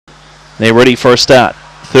They're ready for a start.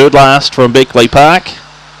 Third last from Beckley Park.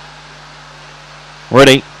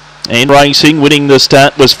 Ready. And racing, winning the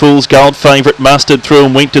start was Fool's Gold. Favourite mustered through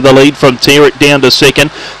and went to the lead from Tear It Down to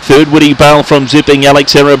second. Third, Woody Bale from Zipping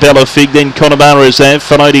Alex, Arabella Fig. Then Connemara Zav,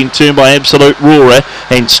 followed in turn by Absolute Roarer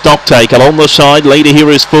and Stocktake. Along the side, leader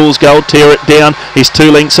here is Fool's Gold. Tear It Down is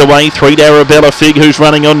 2 lengths away. 3 to Arabella Fig, who's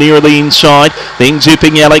running on near the inside. Then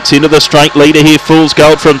Zipping Alex into the straight. Leader here, Fool's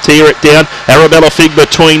Gold from Tear It Down. Arabella Fig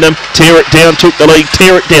between them. Tear It Down took the lead.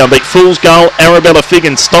 Tear It Down beat Fool's Gold, Arabella Fig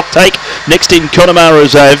and Stocktake. Next in Connemara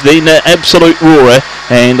Zav. Then Absolute Roarer,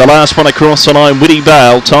 and the last one across the line, Witty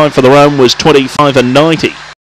Bale. Time for the run was 25:90.